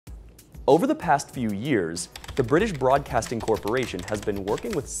Over the past few years, the British Broadcasting Corporation has been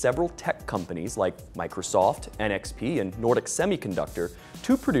working with several tech companies like Microsoft, NXP, and Nordic Semiconductor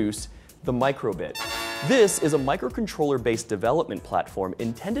to produce the microbit. This is a microcontroller-based development platform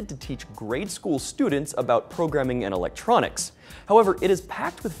intended to teach grade school students about programming and electronics. However, it is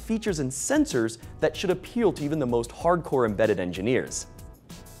packed with features and sensors that should appeal to even the most hardcore embedded engineers.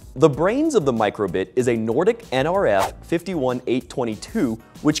 The brains of the microbit is a Nordic NRF 51822,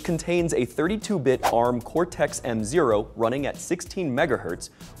 which contains a 32-bit ARM Cortex-M0 running at 16 MHz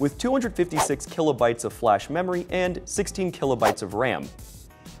with 256 kilobytes of flash memory and 16 kilobytes of RAM.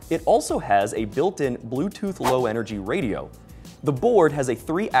 It also has a built-in Bluetooth low-energy radio. The board has a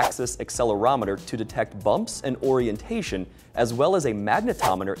 3-axis accelerometer to detect bumps and orientation, as well as a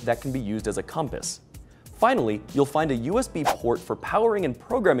magnetometer that can be used as a compass. Finally, you'll find a USB port for powering and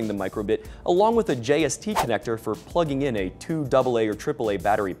programming the microbit, along with a JST connector for plugging in a 2 AA or AAA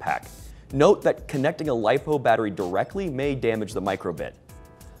battery pack. Note that connecting a LiPo battery directly may damage the microbit.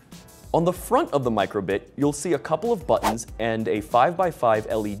 On the front of the microbit, you'll see a couple of buttons and a 5x5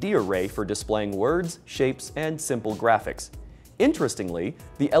 LED array for displaying words, shapes, and simple graphics. Interestingly,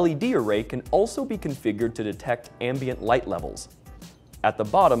 the LED array can also be configured to detect ambient light levels. At the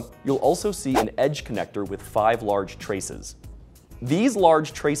bottom, you'll also see an edge connector with 5 large traces. These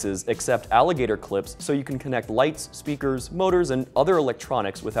large traces accept alligator clips so you can connect lights, speakers, motors, and other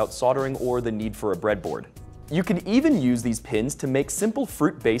electronics without soldering or the need for a breadboard. You can even use these pins to make simple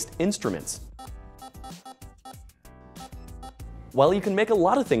fruit-based instruments. While you can make a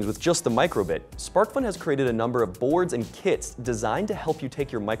lot of things with just the microbit, SparkFun has created a number of boards and kits designed to help you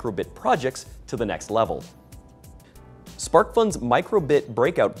take your microbit projects to the next level. SparkFun's microbit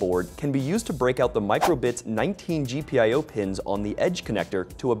breakout board can be used to break out the microbit's 19 GPIO pins on the edge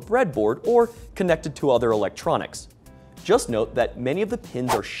connector to a breadboard or connected to other electronics. Just note that many of the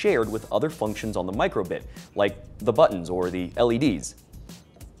pins are shared with other functions on the microbit, like the buttons or the LEDs.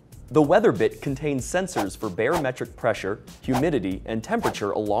 The weather bit contains sensors for barometric pressure, humidity, and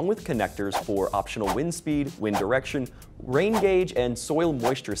temperature, along with connectors for optional wind speed, wind direction, rain gauge, and soil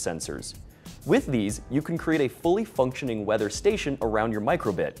moisture sensors. With these, you can create a fully functioning weather station around your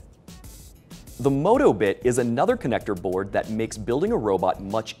microbit. The Moto bit is another connector board that makes building a robot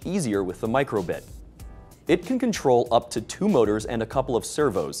much easier with the microbit. It can control up to 2 motors and a couple of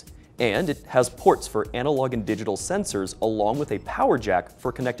servos, and it has ports for analog and digital sensors along with a power jack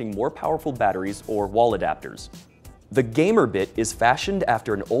for connecting more powerful batteries or wall adapters. The Gamer bit is fashioned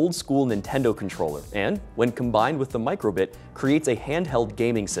after an old-school Nintendo controller and, when combined with the microbit, creates a handheld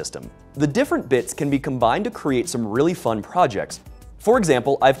gaming system. The different bits can be combined to create some really fun projects. For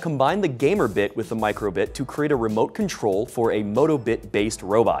example, I've combined the Gamer bit with the microbit to create a remote control for a Moto bit-based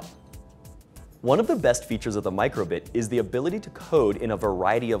robot. One of the best features of the microbit is the ability to code in a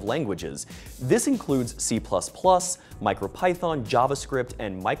variety of languages. This includes C++, MicroPython, JavaScript,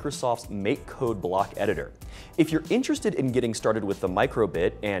 and Microsoft's MakeCode block editor. If you're interested in getting started with the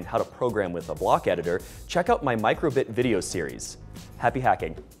microbit and how to program with a block editor, check out my microbit video series. Happy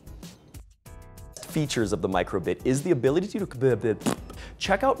hacking! Features of the microbit is the ability to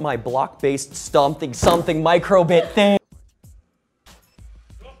check out my block-based something microbit thing.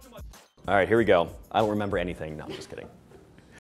 All right, here we go. I don't remember anything. No, I'm just kidding.